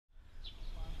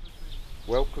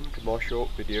Welcome to my short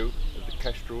video of the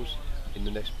kestrels in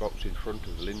the nest box in front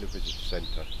of the Lyndon Visitor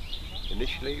Centre.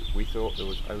 Initially we thought there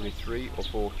was only 3 or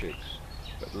 4 chicks,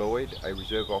 but Lloyd, a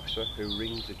reserve officer who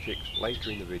rings the chicks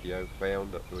later in the video,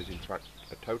 found that there was in fact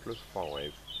a total of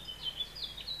 5,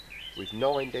 with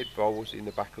 9 dead voles in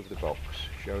the back of the box,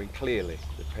 showing clearly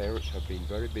the parents have been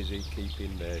very busy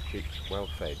keeping their chicks well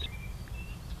fed.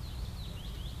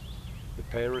 The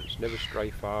parents never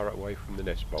stray far away from the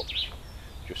nest box,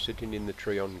 just sitting in the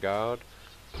tree on guard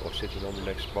or sitting on the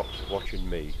nest box watching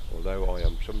me, although I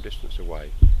am some distance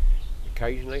away.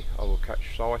 Occasionally I will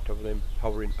catch sight of them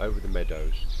hovering over the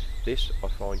meadows. This I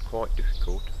find quite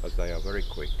difficult as they are very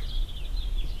quick.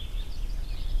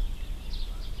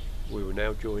 We will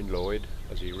now join Lloyd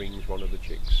as he rings one of the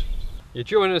chicks. You're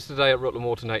joining us today at Rutland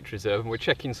Water Nature Reserve, and we're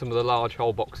checking some of the large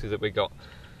whole boxes that we've got.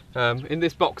 In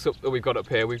this box that we've got up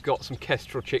here, we've got some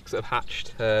kestrel chicks that have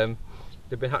hatched.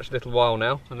 They've been hatched a little while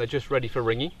now and they're just ready for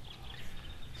ringing.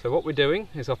 So what we're doing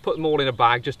is I've put them all in a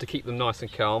bag just to keep them nice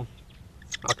and calm.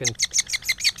 I can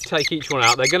take each one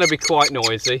out. They're going to be quite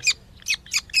noisy.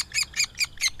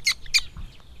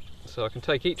 So I can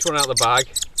take each one out of the bag.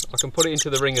 I can put it into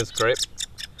the ringer's grip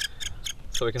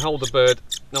so we can hold the bird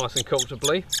nice and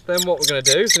comfortably. Then what we're going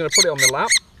to do is we're going to put it on my lap.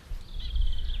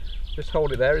 Just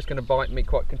hold it there, it's going to bite me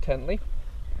quite contently.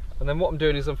 And then what I'm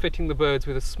doing is I'm fitting the birds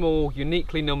with a small,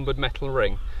 uniquely numbered metal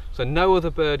ring. So no other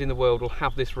bird in the world will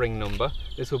have this ring number.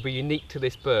 This will be unique to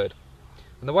this bird.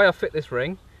 And the way I fit this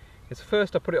ring is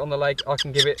first I put it on the leg. I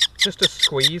can give it just a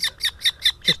squeeze,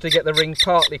 just to get the ring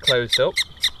partly closed up.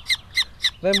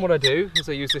 Then what I do is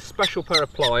I use this special pair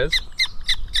of pliers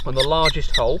on the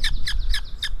largest hole.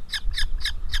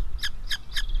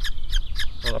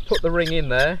 And I put the ring in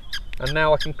there. And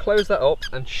now I can close that up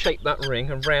and shape that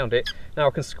ring and round it. Now I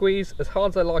can squeeze as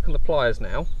hard as I like on the pliers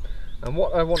now. And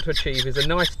what I want to achieve is a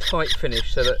nice tight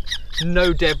finish so that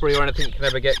no debris or anything can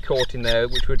ever get caught in there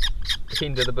which would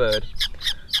hinder the bird.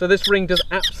 So this ring does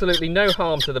absolutely no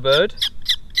harm to the bird.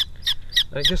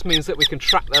 And it just means that we can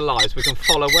track their lives. We can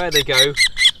follow where they go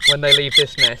when they leave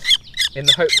this nest, in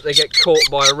the hope that they get caught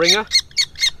by a ringer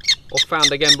or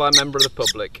found again by a member of the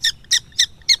public.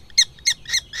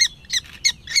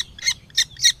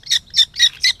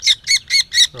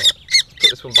 Right, let's put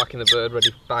this one back in the bird ready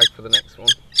bag for the next one.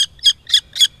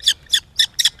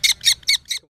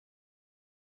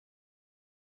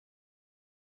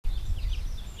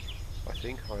 I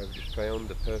think I have just found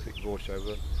the perfect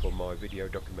voiceover for my video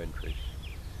documentaries.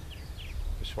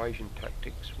 Persuasion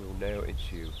tactics will now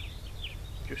ensue.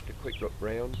 Just a quick look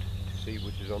round to see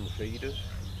what is on the feeders.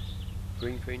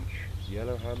 Greenfinch,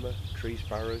 yellowhammer, tree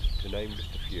sparrows, to name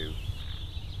just a few.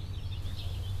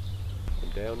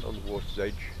 And down on the water's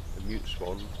edge, the mute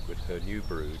swan with her new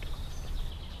brood.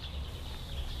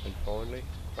 And finally,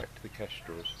 back to the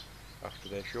kestrels. After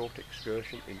their short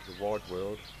excursion into the wide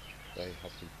world, they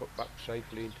have been put back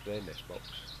safely into their nest box.